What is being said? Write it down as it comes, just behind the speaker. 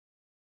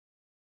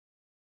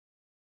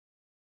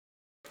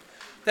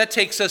That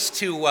takes us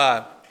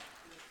to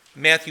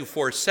Matthew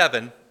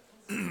 4:7.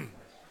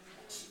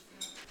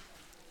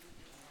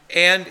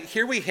 And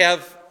here we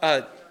have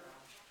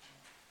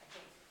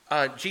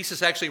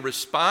Jesus actually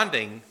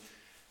responding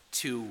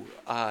to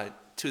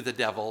the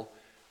devil.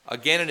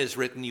 Again, it is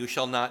written, "You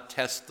shall not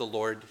test the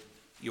Lord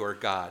your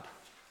God."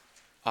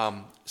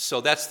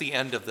 So that's the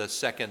end of the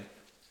second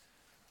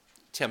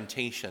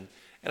temptation.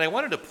 And I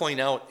wanted to point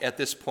out at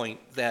this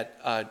point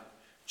that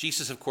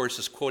Jesus, of course,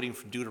 is quoting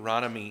from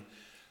Deuteronomy,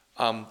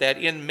 that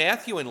in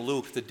Matthew and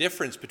Luke, the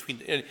difference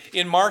between,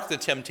 in Mark, the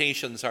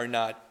temptations are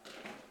not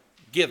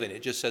given.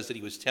 It just says that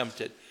he was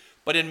tempted.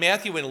 But in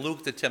Matthew and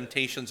Luke, the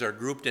temptations are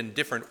grouped in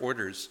different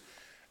orders.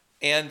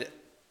 And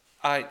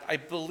I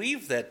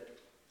believe that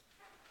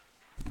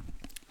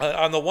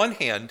on the one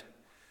hand,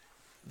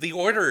 the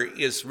order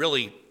is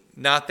really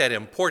not that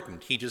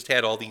important. He just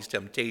had all these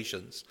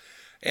temptations.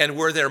 And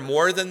were there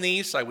more than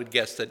these? I would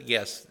guess that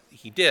yes,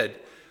 he did.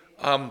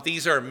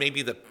 These are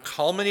maybe the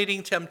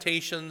culminating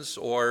temptations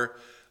or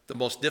the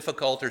most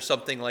difficult or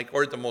something like,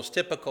 or the most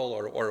typical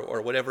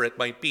or whatever it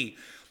might be.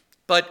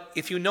 But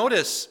if you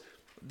notice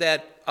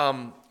that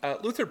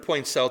Luther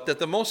points out that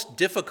the most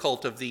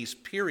difficult of these,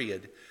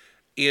 period,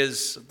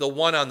 is the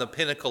one on the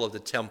pinnacle of the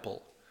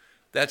temple.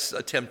 That's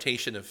a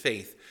temptation of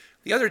faith.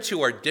 The other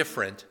two are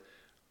different.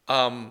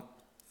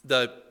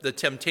 The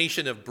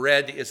temptation of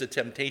bread is a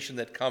temptation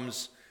that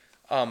comes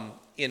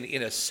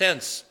in a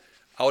sense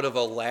out of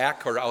a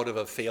lack or out of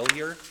a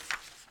failure.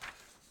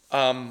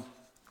 And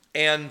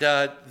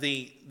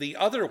the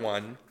other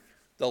one,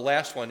 the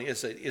last one,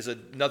 is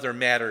another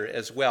matter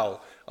as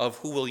well of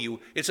who will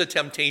you, it's a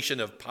temptation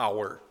of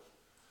power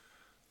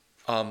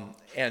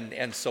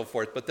and so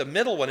forth. But the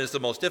middle one is the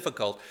most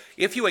difficult.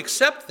 If you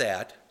accept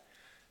that,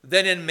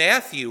 then in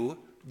Matthew,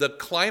 the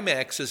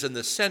climax is in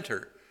the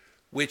center,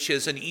 which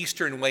is an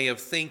Eastern way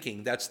of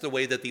thinking. That's the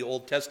way that the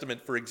Old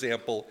Testament, for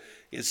example,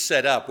 is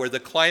set up, where the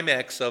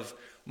climax of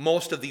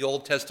most of the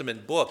Old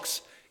Testament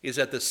books is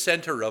at the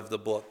center of the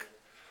book.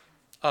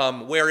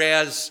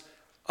 Whereas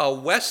a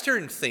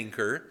Western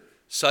thinker,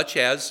 such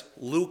as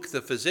Luke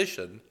the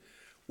physician,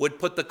 would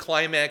put the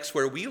climax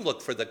where we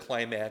look for the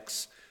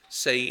climax,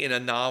 say in a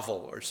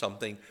novel or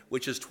something,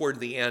 which is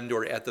toward the end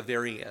or at the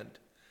very end.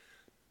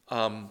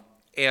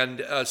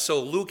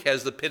 So Luke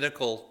has the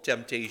pinnacle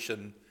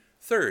temptation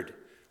third,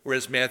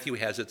 whereas Matthew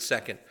has it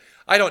second.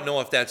 I don't know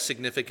if that's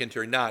significant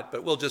or not,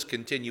 but we'll just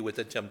continue with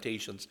the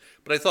temptations.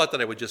 But I thought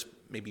that I would just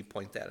maybe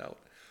point that out.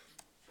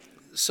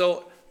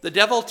 So the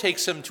devil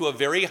takes him to a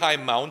very high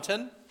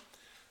mountain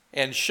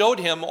and showed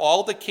him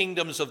all the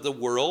kingdoms of the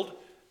world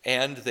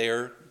and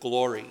their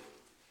glory.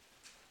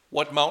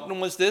 What mountain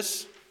was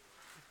this?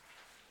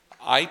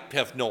 I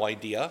have no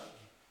idea.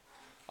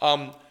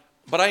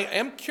 But I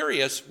am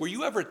curious, were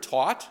you ever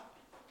taught,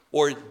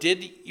 or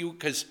did you,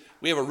 because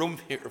we have a room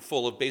here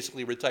full of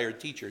basically retired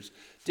teachers,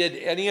 did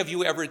any of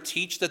you ever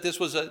teach that this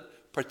was a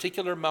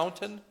particular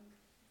mountain?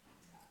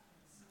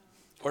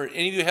 Or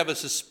any of you have a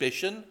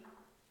suspicion?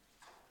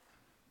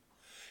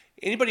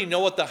 Anybody know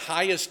what the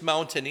highest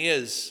mountain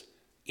is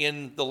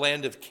in the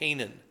land of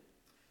Canaan?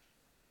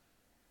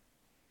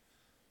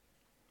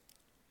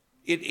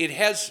 It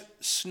has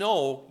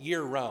snow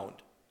year-round.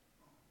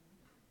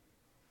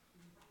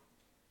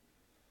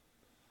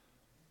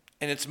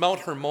 And it's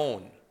Mount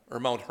Hermon, or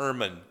Mount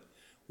Hermon,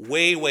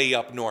 way, way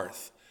up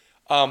north.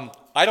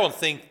 I don't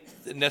think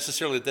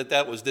necessarily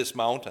that was this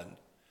mountain,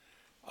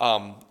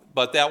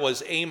 but that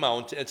was a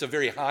mountain. It's a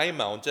very high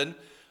mountain.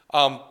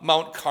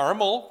 Mount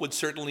Carmel would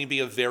certainly be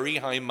a very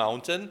high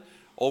mountain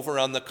over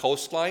on the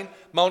coastline.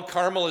 Mount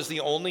Carmel is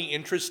the only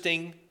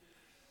interesting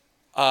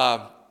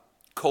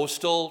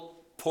coastal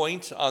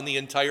point on the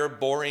entire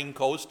boring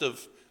coast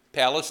of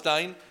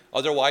Palestine.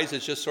 Otherwise,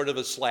 it's just sort of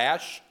a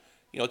slash.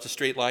 It's a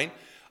straight line.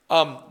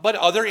 But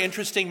other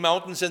interesting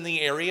mountains in the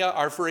area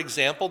are, for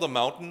example, the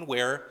mountain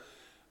where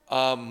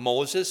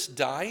Moses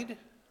died,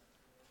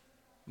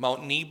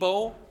 Mount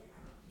Nebo.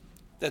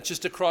 That's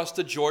just across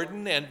the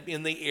Jordan and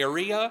in the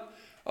area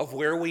of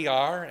where we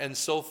are and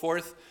so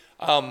forth.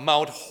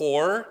 Mount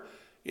Hor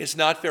is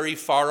not very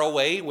far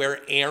away,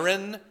 where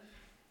Aaron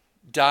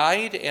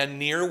died and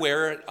near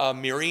where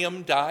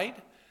Miriam died.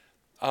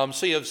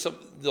 So you have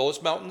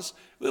those mountains.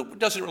 It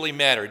doesn't really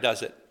matter,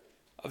 does it?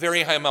 A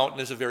very high mountain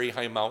is a very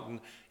high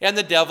mountain. And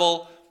the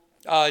devil,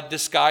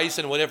 disguised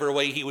in whatever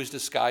way he was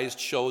disguised,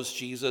 shows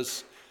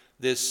Jesus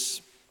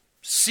this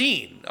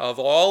scene of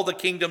all the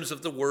kingdoms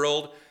of the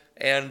world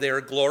and their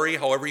glory,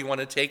 however you want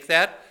to take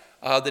that.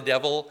 The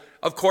devil,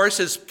 of course,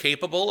 is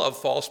capable of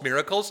false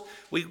miracles.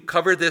 We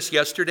covered this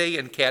yesterday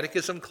in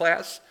catechism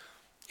class,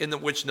 in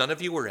which none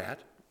of you were at,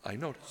 I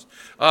noticed.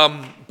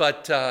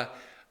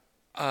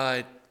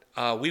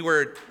 We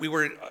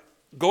were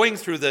going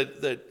through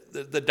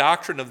the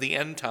doctrine of the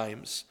end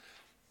times,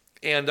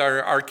 and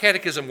our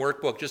catechism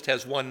workbook just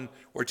has 1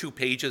 or 2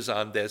 pages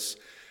on this,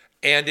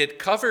 and it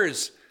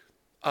covers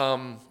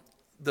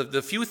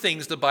the few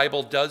things the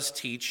Bible does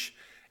teach,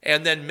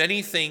 and then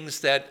many things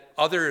that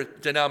other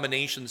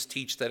denominations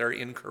teach that are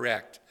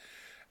incorrect.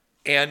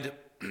 And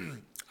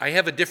I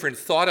have a different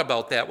thought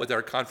about that with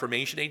our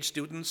confirmation age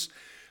students.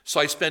 So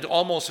I spent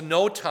almost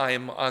no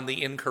time on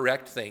the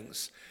incorrect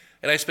things.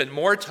 And I spent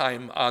more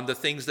time on the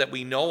things that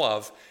we know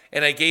of.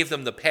 And I gave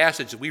them the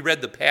passages. We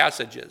read the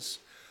passages.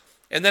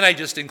 And then I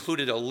just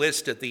included a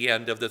list at the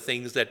end of the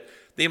things that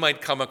they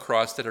might come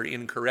across that are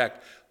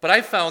incorrect. But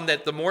I found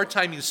that the more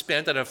time you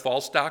spent on a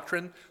false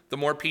doctrine, the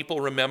more people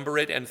remember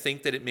it and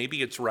think that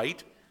maybe it's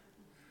right.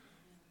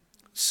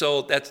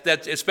 So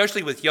that's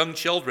especially with young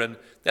children,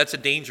 that's a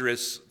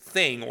dangerous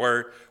thing,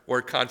 or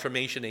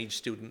confirmation age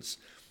students.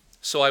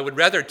 So I would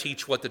rather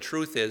teach what the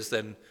truth is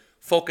than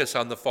focus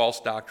on the false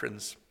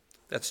doctrines.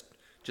 That's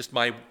just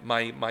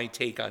my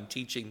take on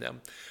teaching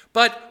them.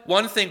 But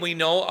one thing we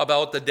know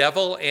about the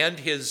devil and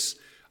his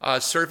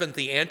servant,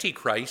 the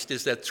Antichrist,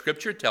 is that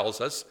Scripture tells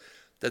us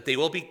that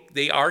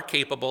they are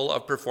capable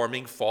of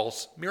performing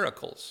false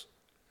miracles.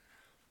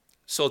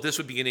 So this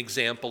would be an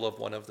example of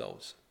one of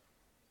those.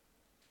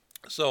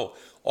 So,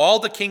 all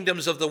the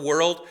kingdoms of the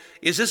world,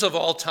 is this of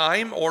all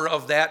time or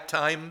of that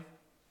time?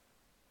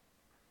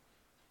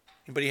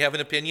 Anybody have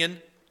an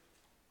opinion?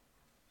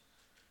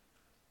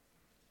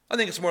 I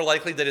think it's more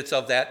likely that it's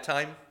of that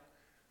time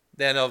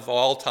than of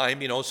all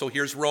time. So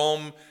here's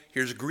Rome,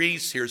 here's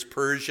Greece, here's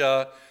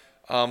Persia,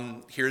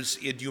 here's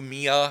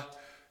Idumea,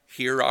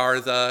 here are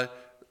the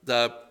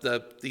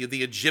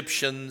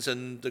Egyptians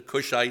and the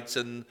Cushites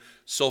and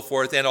so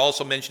forth, and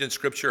also mentioned in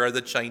Scripture are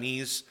the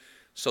Chinese.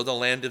 So the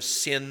land of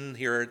sin,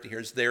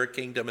 here's their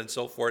kingdom and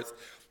so forth.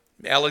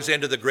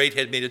 Alexander the Great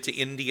had made it to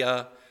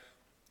India,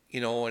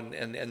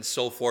 and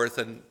so forth,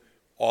 and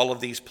all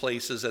of these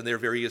places and their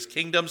various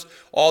kingdoms,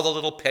 all the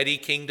little petty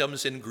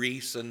kingdoms in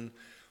Greece and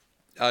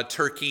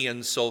Turkey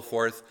and so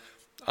forth.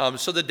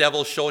 So the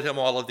devil showed him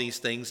all of these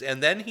things,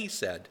 and then he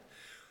said,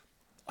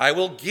 I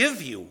will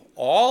give you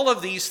all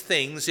of these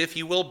things if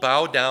you will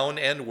bow down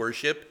and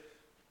worship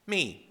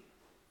me.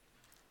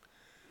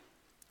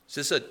 Is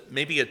this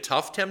maybe a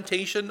tough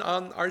temptation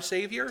on our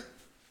Savior?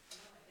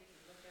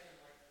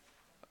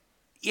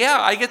 Yeah,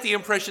 I get the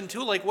impression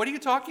too, like, what are you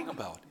talking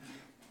about?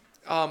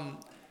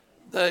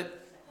 The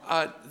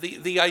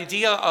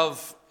idea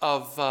of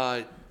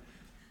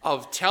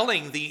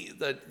telling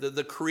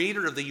the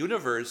creator of the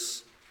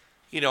universe,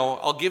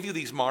 I'll give you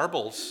these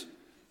marbles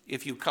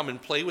if you come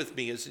and play with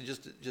me, is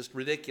just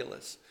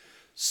ridiculous.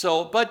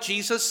 So, but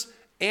Jesus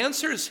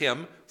answers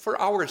him for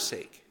our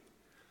sake.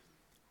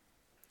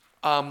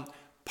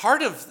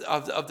 Part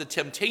of the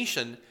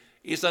temptation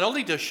is not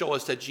only to show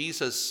us that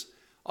Jesus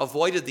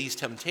avoided these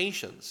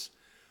temptations,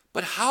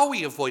 but how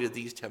he avoided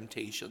these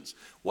temptations.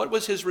 What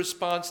was his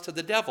response to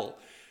the devil?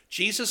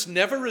 Jesus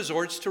never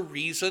resorts to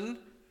reason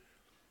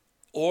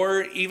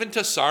or even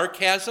to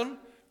sarcasm,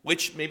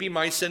 which maybe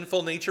my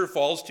sinful nature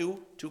falls to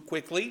too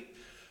quickly.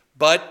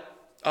 But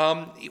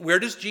where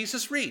does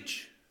Jesus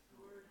reach?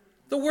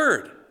 The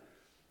Word.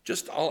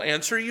 I'll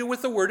answer you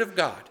with the Word of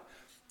God.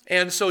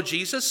 And so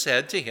Jesus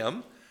said to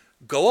him,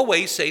 go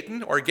away,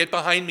 Satan, or get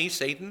behind me,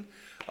 Satan,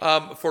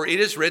 for it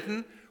is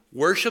written,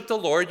 worship the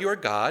Lord your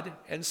God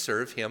and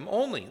serve him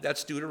only.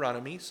 That's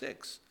Deuteronomy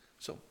 6.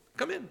 So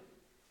come in.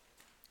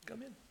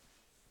 Come in.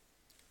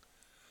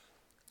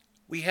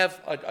 We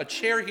have a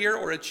chair here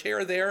or a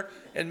chair there,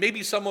 and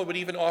maybe someone would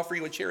even offer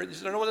you a chair.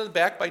 Is there no one in the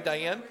back by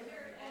Diane?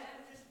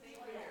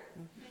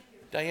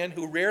 Diane,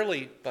 who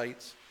rarely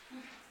bites.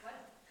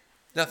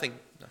 Nothing.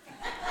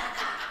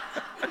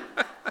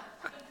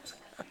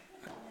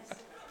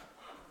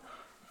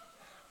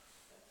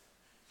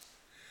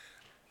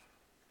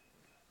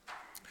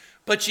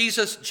 But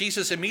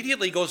Jesus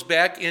immediately goes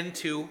back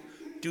into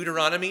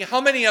Deuteronomy. How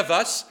many of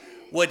us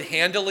would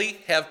handily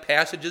have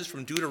passages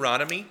from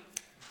Deuteronomy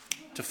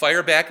to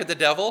fire back at the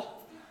devil?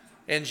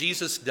 And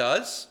Jesus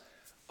does.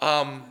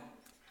 And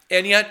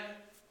yet,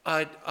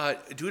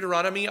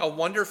 Deuteronomy, a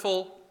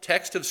wonderful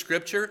text of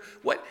Scripture.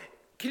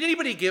 Can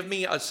anybody give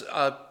me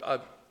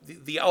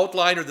the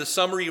outline or the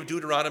summary of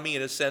Deuteronomy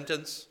in a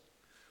sentence?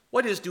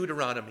 What is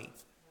Deuteronomy?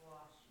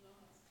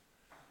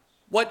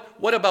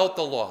 What about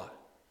the law?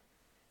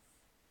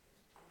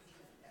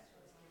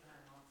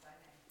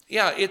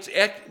 Yeah,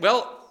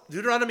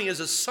 Deuteronomy is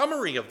a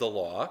summary of the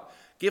law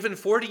given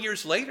 40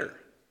 years later,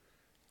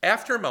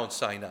 after Mount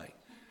Sinai.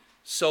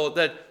 So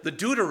that the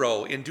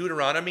Deutero in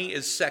Deuteronomy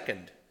is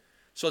second.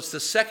 So it's the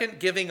second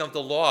giving of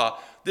the law.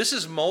 This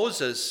is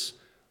Moses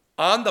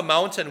on the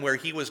mountain where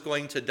he was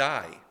going to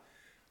die,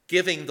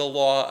 giving the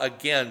law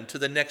again to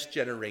the next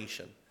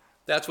generation.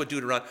 That's what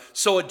Deuteronomy.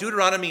 So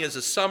Deuteronomy is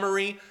a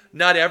summary.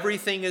 Not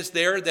everything is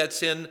there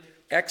that's in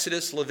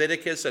Exodus,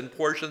 Leviticus, and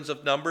portions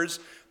of Numbers,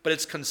 but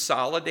it's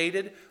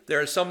consolidated. There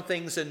are some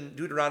things in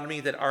Deuteronomy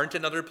that aren't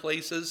in other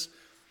places,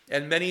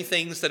 and many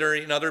things that are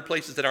in other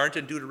places that aren't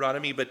in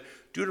Deuteronomy, but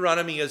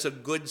Deuteronomy is a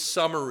good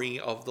summary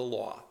of the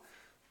law.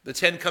 The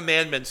Ten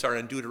Commandments are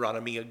in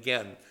Deuteronomy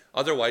again.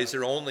 Otherwise,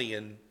 they're only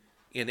in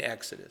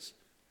Exodus.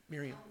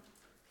 Miriam.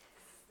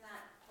 It's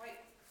not quite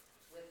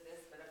with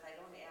this, but if I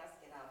don't ask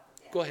it, I'll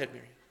forget. Go ahead,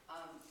 Miriam.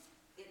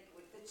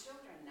 With the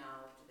children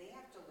now, do they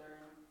have to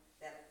learn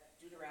that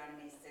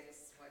Deuteronomy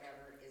 6,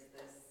 whatever, is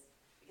this?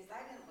 Because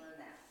I didn't learn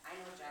that. I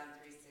know John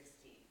 3:16,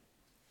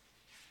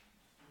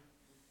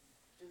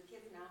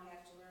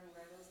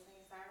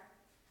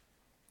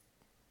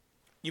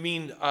 You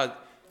mean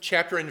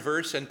chapter and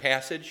verse and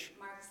passage?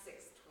 Mark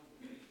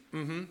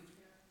 6:20.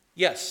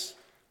 Yes.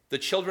 The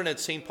children at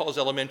St. Paul's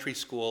Elementary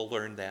School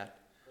learned that.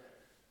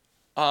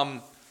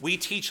 We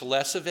teach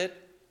less of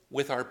it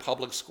with our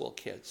public school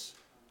kids.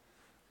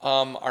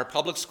 Our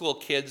public school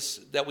kids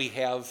that we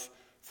have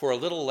for a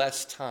little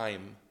less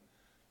time,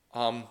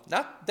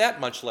 not that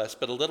much less,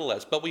 but a little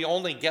less, but we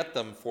only get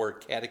them for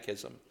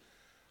catechism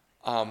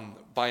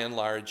by and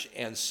large,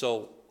 and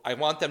so I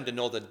want them to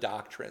know the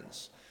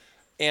doctrines.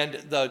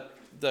 And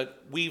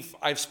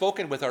I've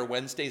spoken with our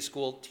Wednesday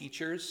school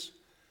teachers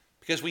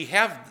because we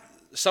have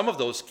some of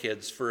those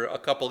kids for a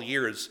couple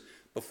years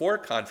before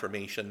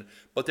confirmation,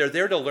 but they're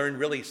there to learn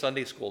really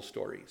Sunday school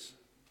stories.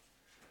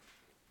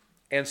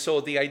 And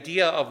so the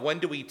idea of when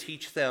do we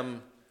teach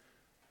them,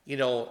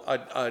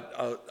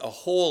 a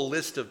whole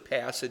list of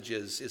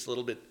passages is a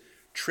little bit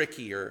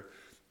trickier.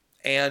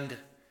 And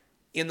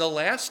in the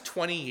last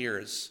 20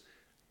 years,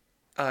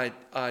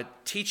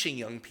 teaching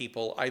young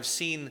people, I've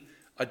seen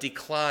a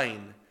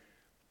decline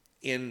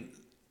in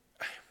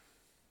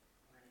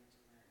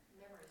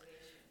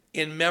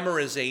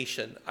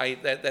memorization.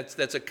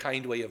 That's a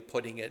kind way of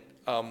putting it.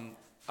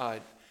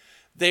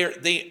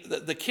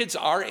 The kids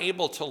are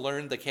able to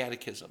learn the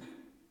catechism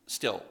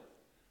still.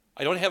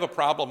 I don't have a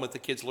problem with the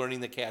kids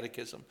learning the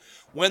catechism.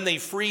 When they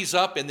freeze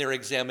up in their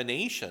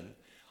examination,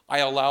 I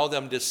allow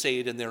them to say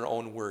it in their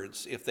own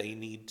words if they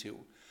need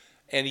to.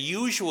 And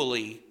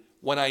usually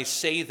when I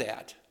say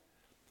that,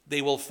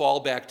 they will fall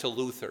back to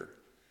Luther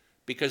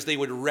because they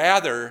would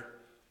rather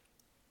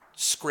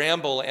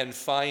scramble and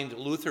find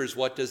Luther's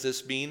 "what does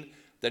this mean"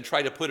 than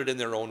try to put it in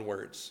their own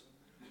words.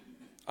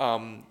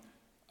 But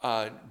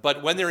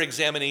when their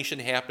examination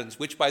happens,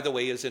 which by the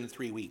way is in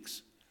 3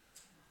 weeks,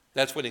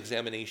 that's when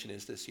examination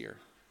is this year.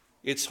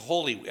 It's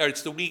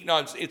the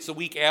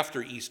week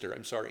after Easter,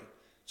 I'm sorry.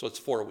 So it's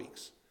 4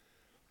 weeks.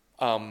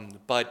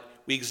 But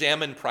we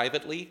examine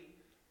privately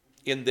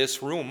in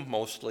this room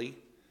mostly,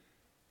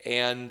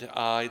 and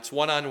it's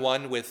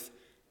one-on-one with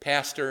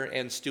pastor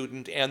and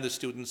student and the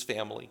student's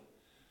family.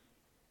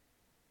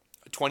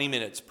 20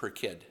 minutes per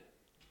kid,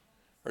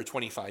 or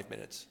 25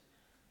 minutes.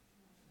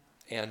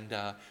 And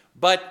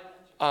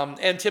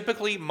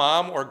typically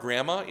mom or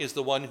grandma is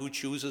the one who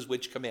chooses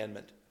which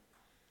commandment.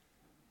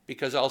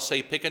 Because I'll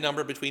say pick a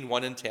number between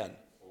 1 and 10.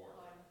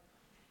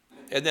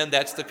 And then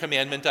that's the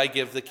commandment I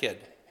give the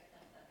kid.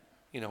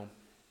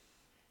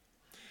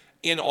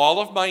 In all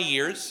of my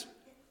years,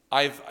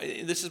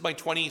 this is my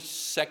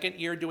 22nd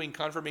year doing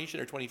confirmation,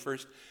 or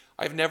 21st,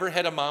 I've never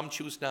had a mom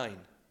choose 9.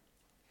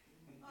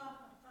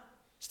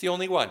 It's the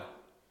only one.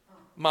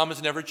 Mom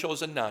has never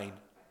chosen 9.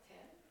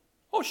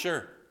 Oh,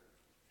 sure.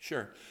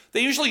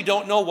 They usually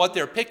don't know what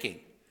they're picking.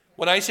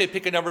 When I say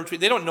pick a number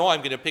between, they don't know I'm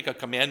going to pick a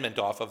commandment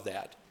off of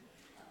that.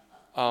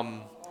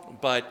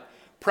 But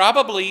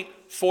probably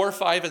 4,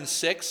 5, and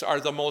 6 are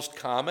the most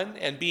common,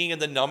 and being in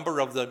the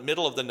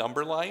middle of the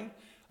number line,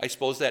 I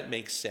suppose that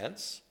makes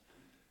sense.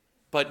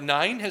 But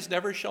 9 has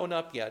never shown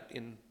up yet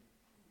in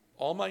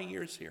all my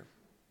years here.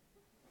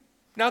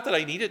 Not that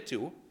I need it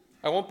to.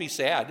 I won't be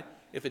sad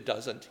if it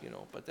doesn't,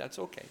 but that's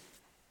okay.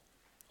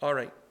 All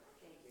right.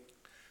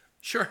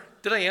 Sure.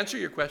 Did I answer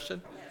your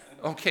question? Yes.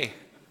 Okay.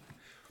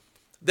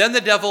 Then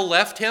the devil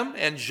left him,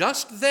 and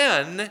just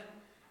then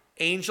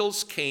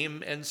angels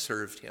came and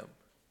served him.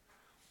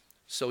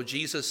 So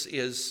Jesus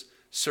is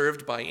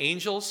served by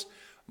angels.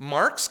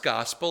 Mark's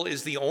gospel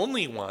is the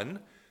only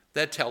one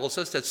that tells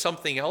us that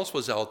something else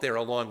was out there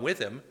along with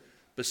him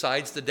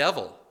besides the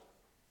devil.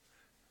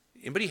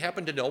 Anybody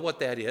happen to know what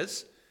that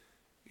is?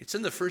 It's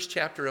in the first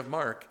chapter of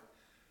Mark.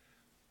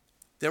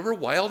 There were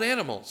wild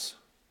animals.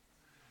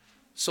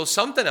 So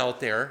something out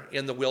there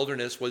in the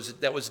wilderness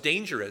that was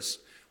dangerous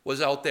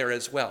was out there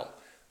as well.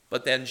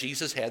 But then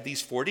Jesus had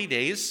these 40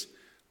 days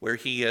where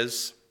he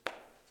is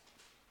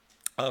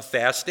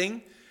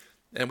fasting.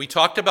 And we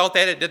talked about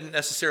that. It didn't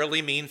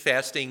necessarily mean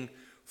fasting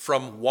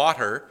from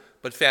water,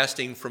 but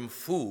fasting from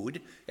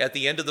food. At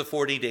the end of the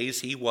 40 days,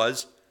 he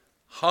was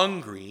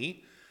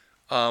hungry.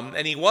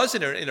 And he was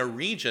in a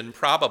region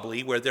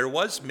probably where there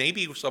was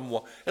maybe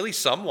at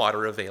least some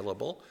water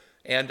available,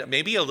 and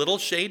maybe a little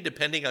shade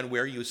depending on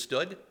where you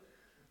stood.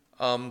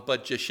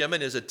 But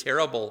Jeshimon is a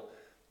terrible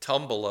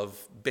tumble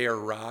of bare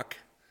rock.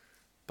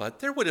 But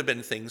there would have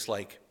been things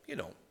like,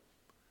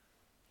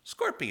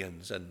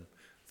 scorpions and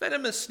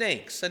venomous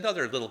snakes and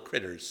other little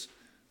critters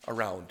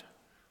around.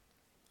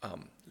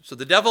 So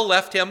the devil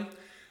left him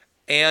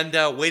and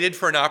waited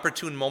for an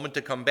opportune moment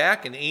to come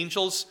back, and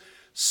angels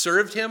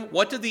served him.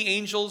 What did the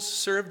angels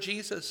serve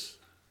Jesus?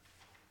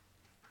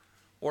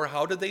 Or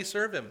how did they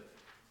serve him?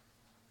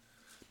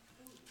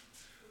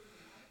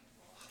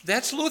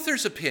 That's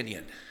Luther's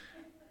opinion,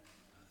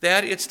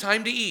 that it's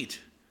time to eat.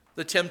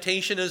 The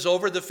temptation is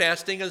over, the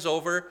fasting is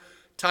over,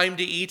 time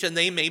to eat, and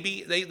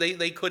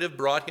they could have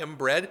brought him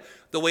bread,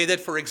 the way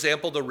that, for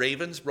example, the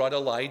ravens brought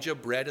Elijah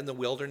bread in the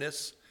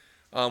wilderness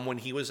when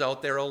he was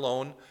out there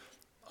alone.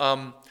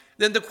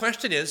 Then the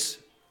question is,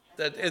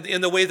 that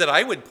in the way that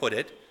I would put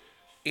it,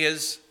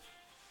 is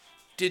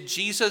did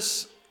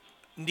Jesus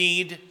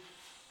need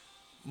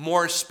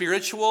more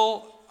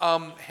spiritual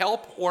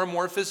help or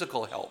more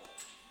physical help.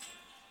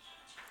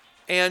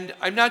 And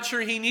I'm not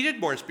sure he needed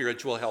more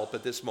spiritual help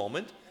at this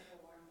moment.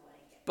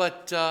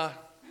 But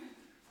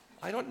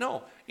I don't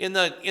know. In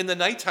the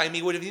nighttime,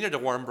 he would have needed a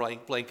warm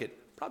blanket.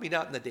 Probably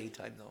not in the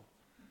daytime,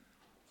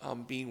 though,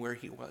 being where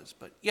he was.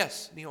 But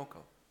yes,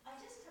 Nyoko. I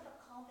just have a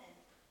comment.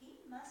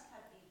 It must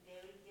have been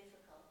very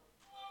difficult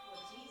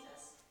for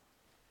Jesus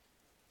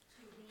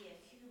to be a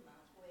human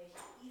where if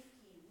he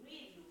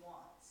really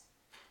wants,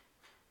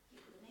 he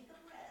could make a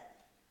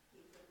bread,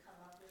 he could come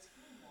up with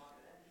clean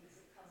water, and he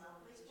could come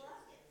up with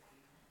blanket.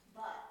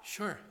 But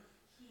Sure.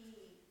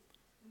 he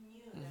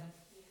knew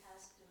that he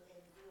has to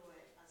endure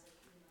it as a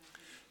human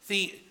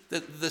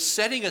being. The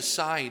setting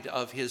aside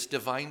of his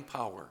divine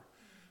power,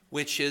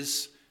 which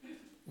is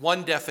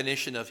one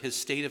definition of his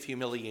state of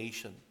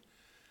humiliation,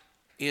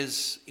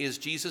 is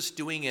Jesus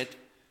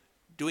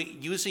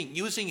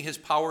using his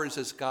powers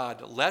as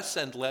God less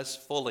and less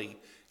fully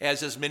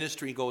as his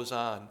ministry goes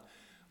on,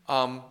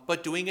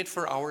 but doing it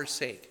for our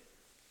sake.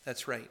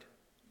 That's right.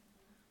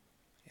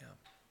 Yeah.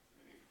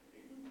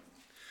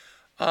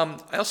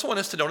 I also want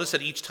us to notice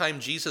that each time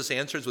Jesus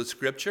answers with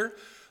Scripture,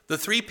 the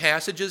three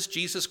passages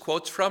Jesus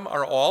quotes from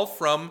are all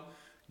from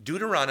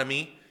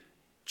Deuteronomy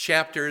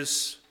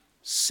chapters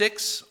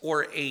 6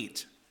 or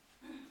 8.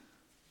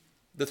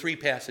 The three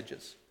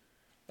passages.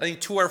 I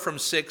think 2 are from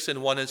 6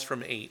 and 1 is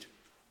from 8.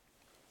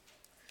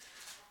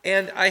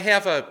 And I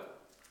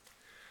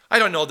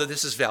don't know that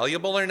this is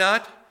valuable or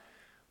not,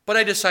 but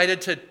I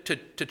decided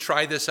to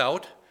try this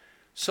out.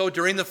 So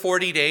during the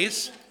 40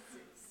 days,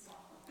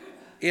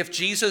 if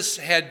Jesus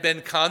had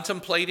been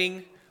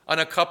contemplating on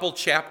a couple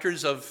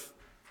chapters of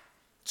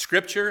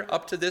Scripture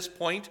up to this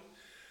point,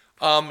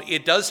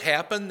 it does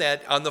happen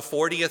that on the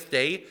 40th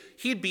day,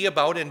 he'd be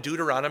about in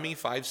Deuteronomy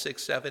 5,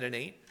 6, 7, and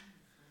 8.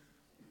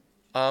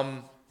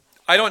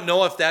 I don't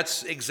know if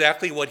that's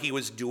exactly what he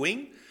was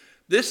doing.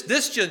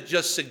 This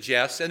just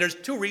suggests, and there's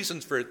two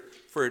reasons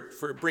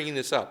for bringing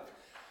this up.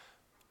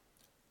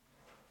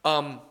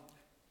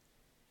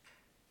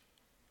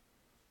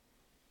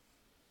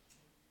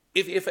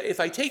 If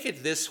I take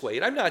it this way,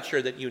 and I'm not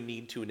sure that you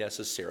need to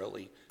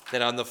necessarily,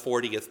 that on the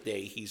 40th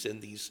day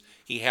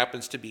he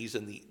happens to be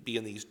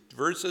in these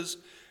verses,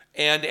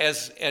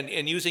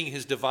 and using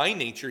his divine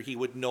nature, he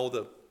would know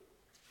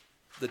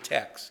the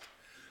text.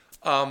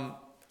 And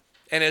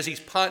as he's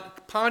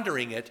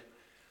pondering it,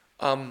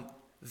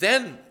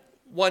 then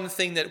one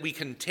thing that we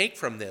can take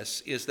from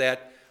this is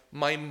that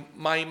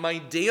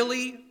my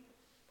daily,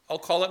 I'll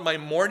call it my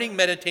morning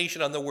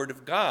meditation on the Word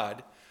of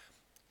God,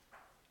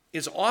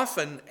 is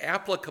often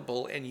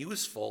applicable and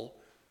useful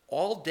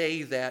all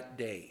day that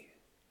day.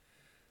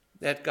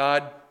 That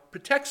God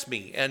protects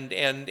me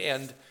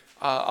and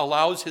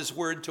allows his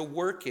word to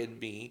work in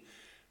me.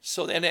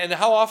 So, and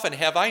how often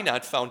have I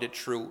not found it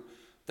true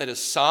that a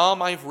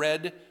psalm I've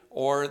read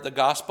or the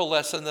gospel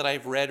lesson that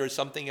I've read or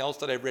something else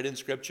that I've read in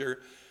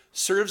Scripture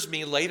serves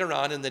me later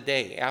on in the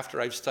day after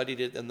I've studied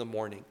it in the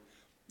morning.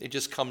 It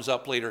just comes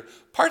up later,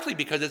 partly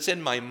because it's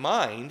in my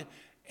mind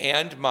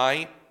and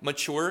my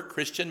mature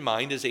Christian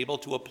mind is able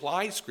to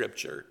apply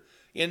Scripture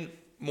in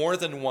more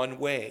than one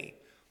way.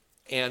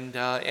 And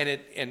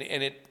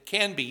it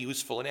can be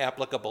useful and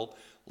applicable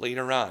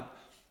later on.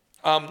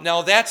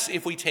 Now that's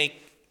if we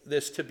take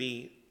this to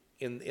be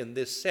in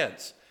this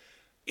sense.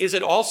 Is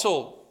it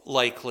also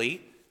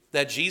likely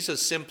that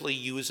Jesus simply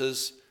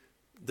uses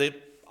the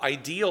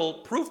ideal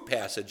proof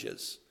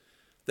passages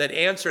that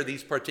answer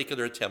these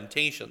particular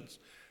temptations,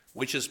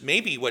 which is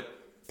maybe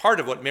part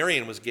of what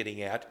Marion was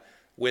getting at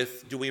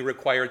with, do we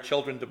require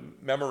children to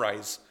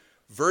memorize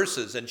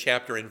verses and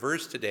chapter and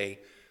verse today,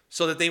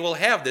 so that they will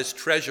have this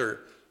treasure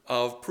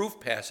of proof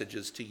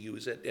passages to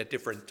use at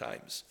different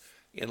times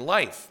in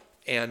life.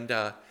 And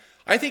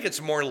I think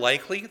it's more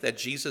likely that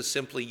Jesus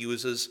simply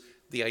uses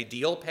the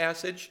ideal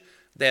passage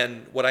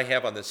than what I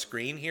have on the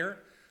screen here,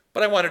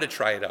 but I wanted to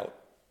try it out.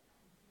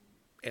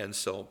 And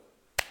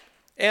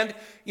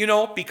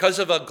because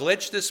of a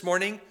glitch this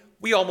morning,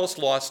 we almost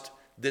lost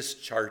this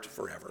chart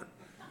forever.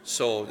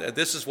 So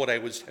this is what I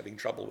was having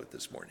trouble with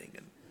this morning,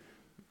 and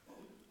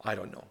I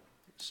don't know.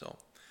 So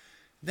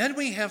then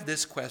we have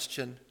this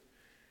question,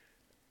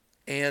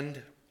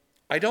 and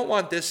I don't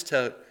want this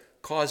to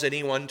cause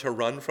anyone to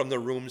run from the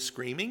room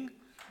screaming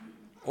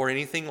or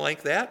anything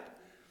like that,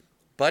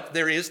 but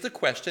there is the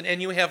question,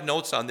 and you have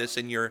notes on this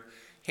in your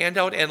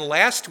handout. And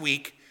last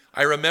week,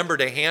 I remembered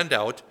a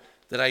handout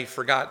that I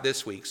forgot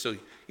this week. So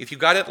if you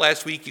got it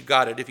last week, you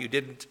got it. If you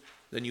didn't,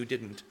 then you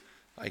didn't,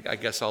 I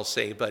guess I'll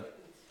say. But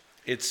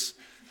it's,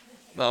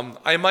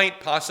 I might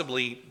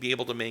possibly be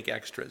able to make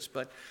extras.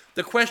 But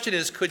the question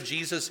is, could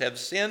Jesus have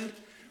sinned?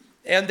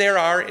 And there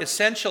are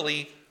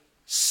essentially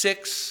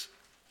 6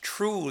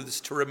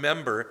 truths to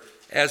remember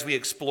as we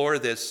explore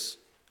this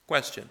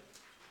question.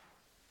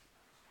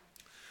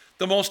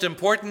 The most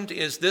important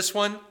is this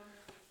one,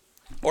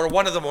 or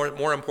one of the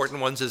more important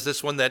ones is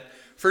this one, that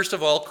first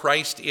of all,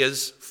 Christ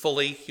is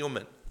fully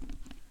human.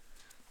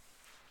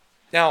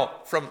 Now,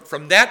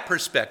 from that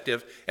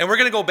perspective, and we're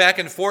going to go back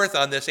and forth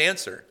on this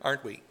answer,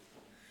 aren't we?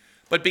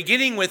 But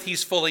beginning with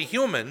he's fully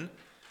human,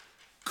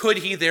 could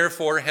he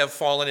therefore have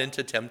fallen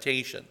into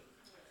temptation?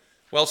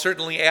 Well,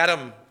 certainly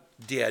Adam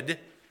did,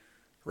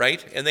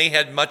 right? And they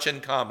had much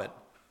in common.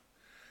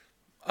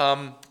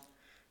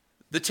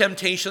 The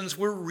temptations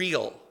were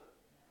real.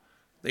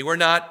 They were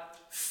not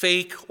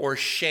fake or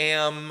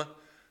sham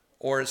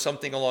or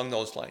something along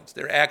those lines.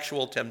 They're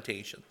actual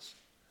temptations.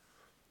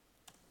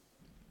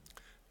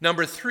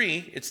 Number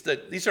 3,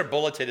 these are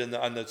bulleted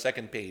on the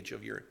second page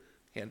of your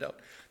handout.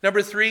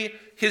 Number 3,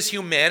 his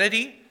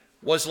humanity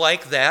was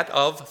like that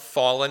of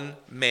fallen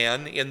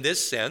man in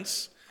this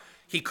sense.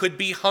 He could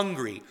be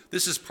hungry.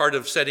 This is part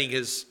of setting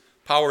his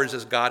powers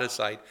as God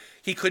aside.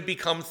 He could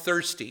become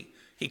thirsty.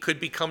 He could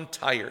become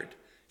tired.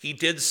 He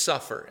did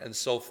suffer and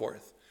so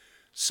forth.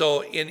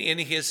 So in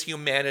his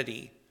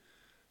humanity,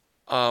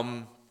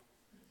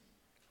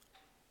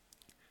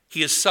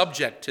 he is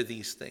subject to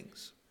these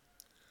things.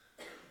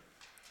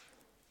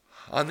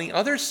 On the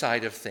other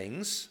side of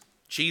things,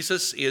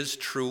 Jesus is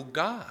true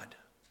God.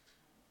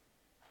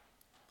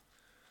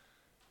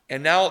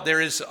 And now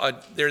there's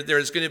going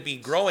to be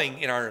growing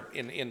in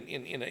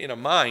a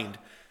mind,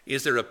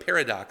 is there a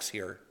paradox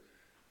here?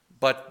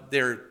 But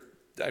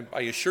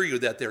I assure you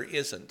that there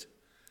isn't.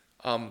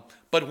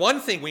 But one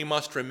thing we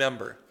must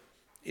remember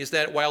is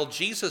that while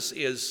Jesus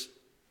is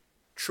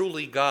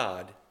truly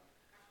God,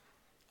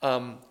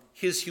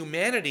 his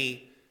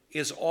humanity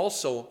is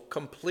also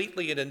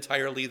completely and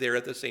entirely there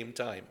at the same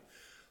time.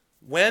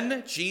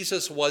 When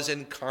Jesus was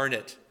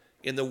incarnate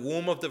in the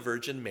womb of the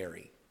Virgin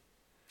Mary,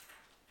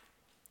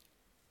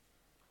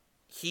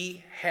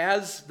 he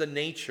has the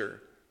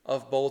nature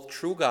of both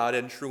true God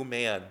and true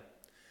man.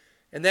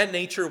 And that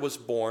nature was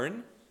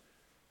born,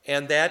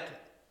 and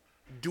that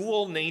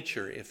dual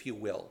nature, if you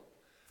will,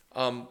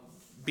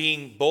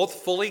 being both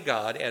fully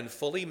God and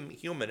fully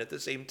human at the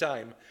same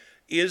time,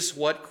 is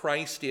what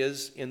Christ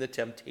is in the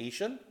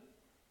temptation,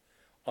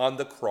 on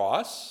the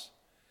cross,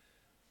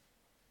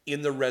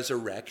 in the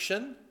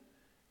resurrection,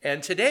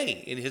 and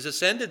today in his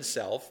ascended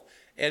self,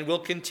 and will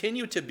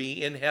continue to be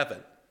in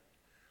heaven.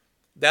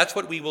 That's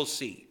what we will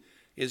see,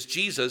 is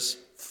Jesus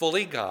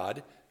fully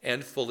God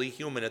and fully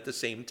human at the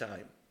same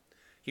time.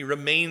 He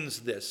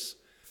remains this.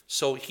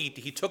 So he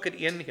took it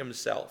in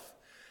himself.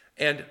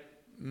 And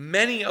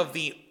many of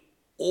the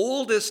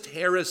oldest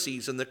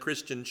heresies in the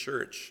Christian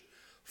church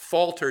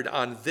faltered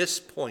on this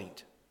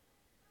point.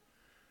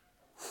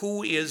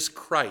 Who is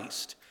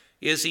Christ?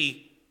 Is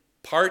he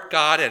part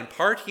God and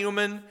part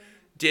human?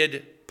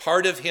 Did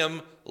part of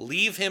him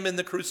leave him in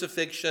the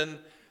crucifixion?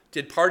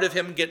 Did part of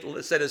him get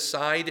set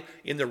aside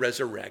in the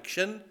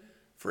resurrection,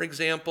 for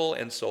example,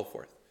 and so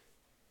forth?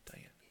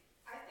 Diane.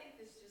 I think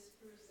this just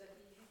proves that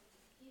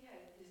he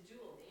had his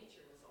dual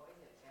nature was always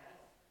at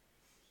battle.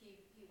 He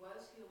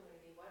was human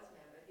and he was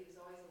man, but he was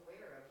always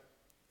aware of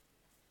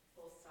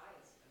both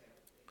sides of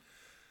everything.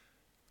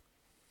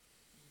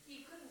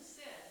 He couldn't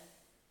sin,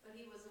 but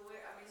he was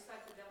aware. I mean, it's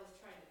like the devil was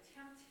trying to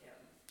tempt him.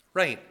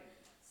 Right.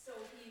 So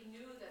he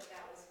knew that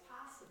was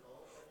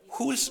possible. But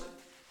he Who is?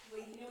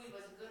 he knew he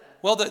wasn't good at it.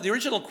 Well, the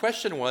original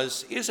question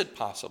was, is it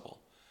possible?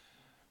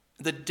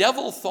 The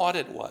devil thought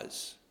it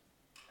was.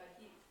 But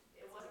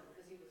it wasn't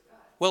because he was God.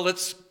 Well,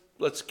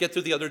 let's get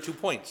through the other 2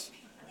 points.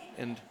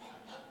 And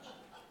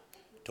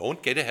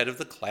don't get ahead of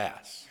the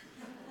class,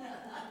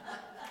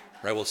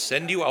 or I will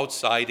send you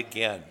outside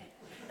again.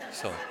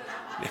 So,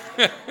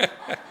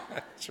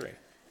 that's right.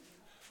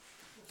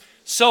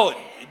 So,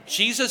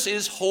 Jesus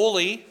is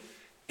holy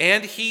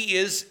and he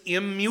is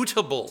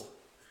immutable.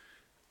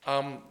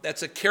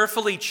 That's a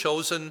carefully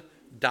chosen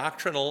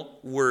doctrinal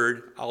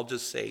word, I'll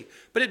just say,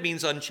 but it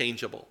means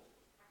unchangeable.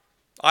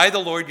 I, the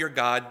Lord your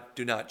God,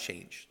 do not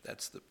change.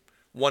 That's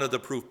one of the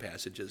proof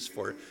passages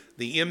for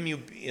the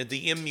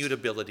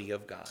immutability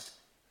of God.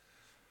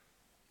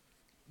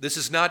 This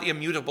is not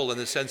immutable in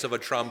the sense of a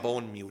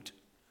trombone mute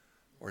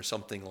or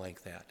something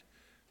like that.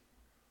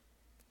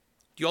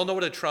 Do you all know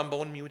what a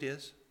trombone mute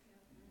is?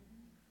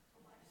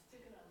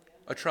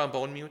 A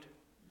trombone mute?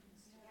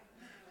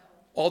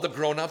 All the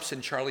grown-ups in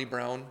Charlie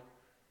Brown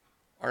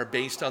are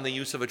based on the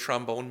use of a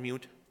trombone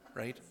mute,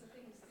 right?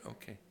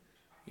 Okay,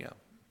 yeah.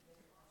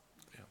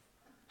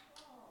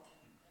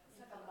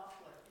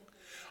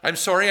 I'm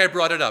sorry I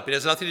brought it up. It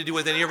has nothing to do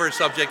with any of our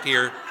subject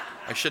here.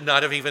 I should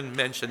not have even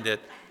mentioned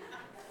it.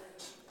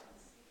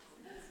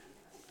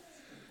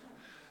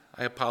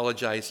 I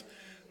apologize.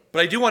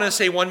 But I do want to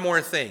say one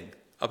more thing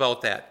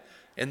about that.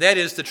 And that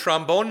is the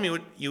trombone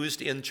mute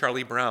used in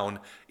Charlie Brown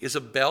is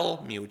a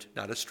bell mute,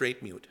 not a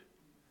straight mute.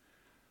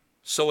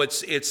 So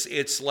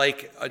it's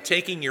like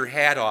taking your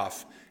hat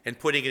off and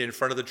putting it in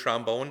front of the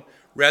trombone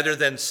rather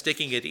than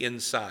sticking it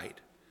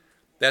inside.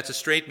 That's a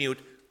straight mute.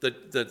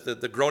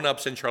 The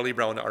grown-ups in Charlie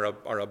Brown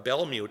are a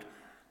bell mute.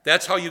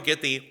 That's how you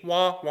get the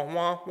wah, wah,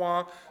 wah,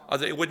 wah.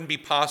 It wouldn't be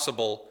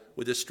possible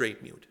with a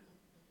straight mute.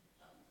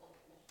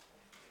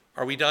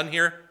 Are we done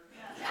here?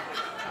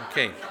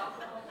 Okay.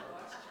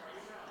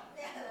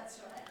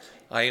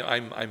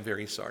 I'm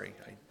very sorry.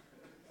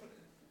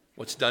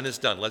 What's done is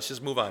done. Let's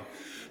just move on.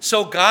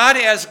 So God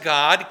as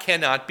God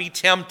cannot be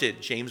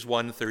tempted, James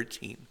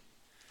 1:13.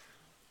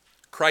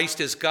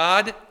 Christ is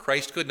God.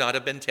 Christ could not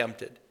have been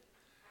tempted.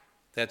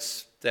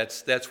 That's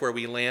where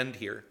we land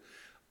here.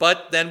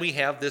 But then we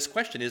have this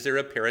question, is there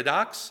a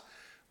paradox?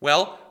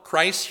 Well,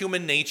 Christ's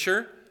human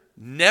nature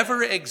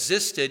never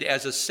existed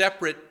as a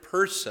separate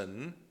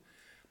person,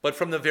 but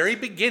from the very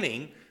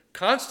beginning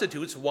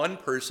constitutes one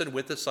person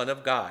with the Son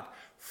of God.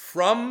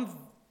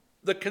 From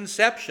the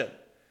conception,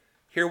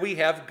 here we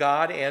have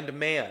God and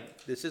man.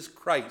 This is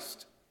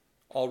Christ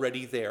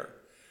already there.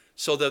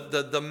 So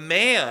the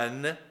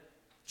man,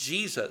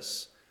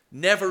 Jesus,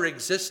 never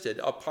existed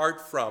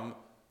apart from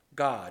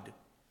God,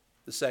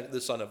 the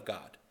Son of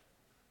God.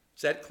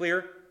 Is that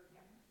clear?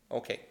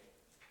 Okay.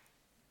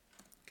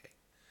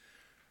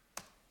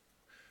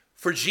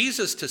 For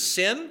Jesus to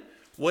sin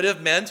would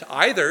have meant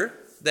either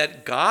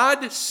that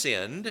God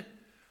sinned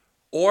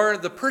or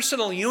the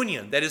personal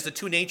union, that is the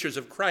two natures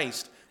of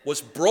Christ, was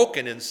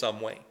broken in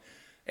some way.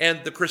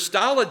 And the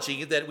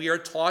Christology that we are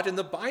taught in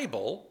the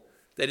Bible,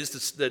 that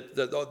is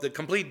the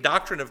complete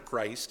doctrine of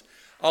Christ,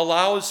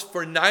 allows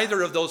for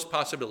neither of those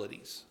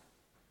possibilities.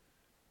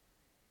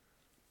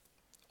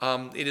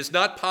 It is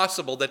not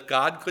possible that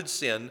God could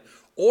sin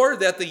or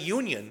that the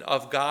union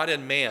of God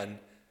and man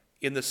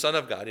in the Son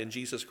of God, in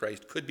Jesus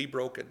Christ, could be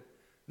broken.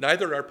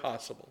 Neither are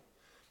possible.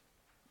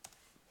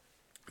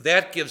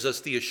 That gives us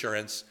the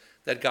assurance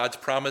that God's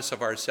promise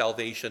of our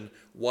salvation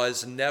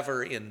was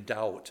never in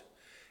doubt.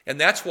 And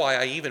that's why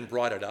I even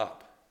brought it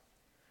up,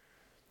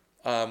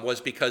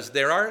 was because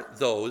there are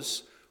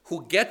those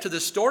who get to the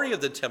story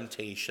of the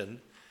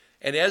temptation,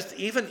 and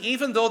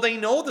even though they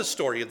know the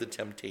story of the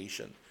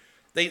temptation,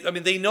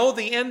 they know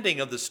the ending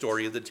of the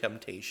story of the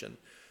temptation,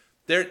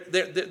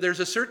 there's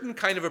a certain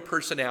kind of a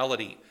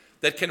personality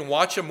that can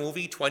watch a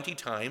movie 20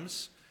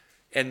 times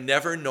and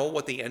never know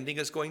what the ending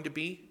is going to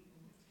be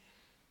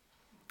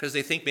because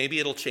they think maybe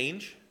it'll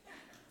change.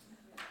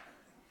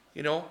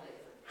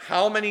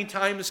 How many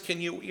times can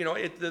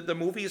the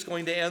movie is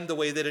going to end the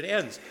way that it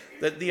ends.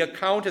 The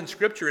account in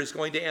Scripture is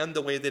going to end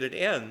the way that it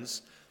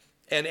ends.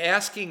 And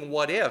asking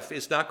what if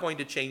is not going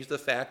to change the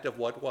fact of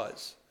what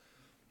was.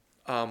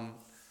 And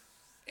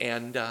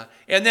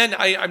then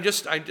I'm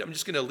just going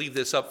to leave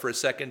this up for a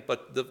second,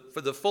 but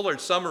for the fuller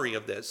summary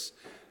of this,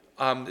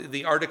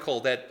 the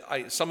article that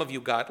some of you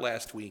got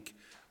last week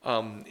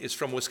is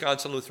from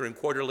Wisconsin Lutheran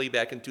Quarterly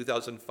back in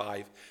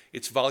 2005.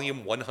 It's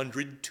volume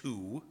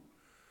 102,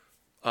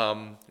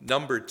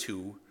 number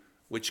 2,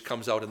 which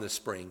comes out in the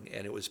spring,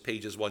 and it was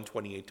pages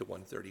 128 to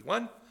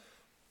 131.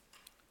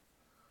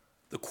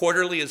 The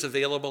Quarterly is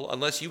available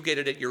unless you get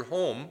it at your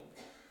home.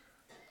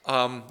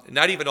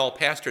 Not even all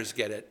pastors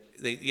get it.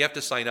 You have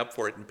to sign up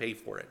for it and pay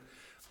for it.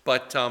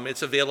 But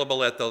it's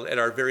available at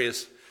our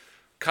various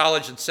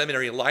college and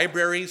seminary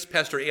libraries.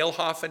 Pastor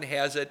Ailhoffen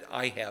has it.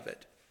 I have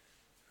it.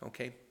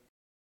 Okay?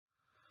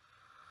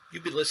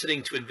 You've been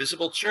listening to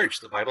Invisible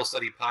Church, the Bible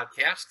study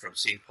podcast from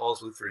St.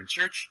 Paul's Lutheran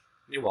Church,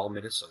 New Ulm,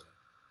 Minnesota.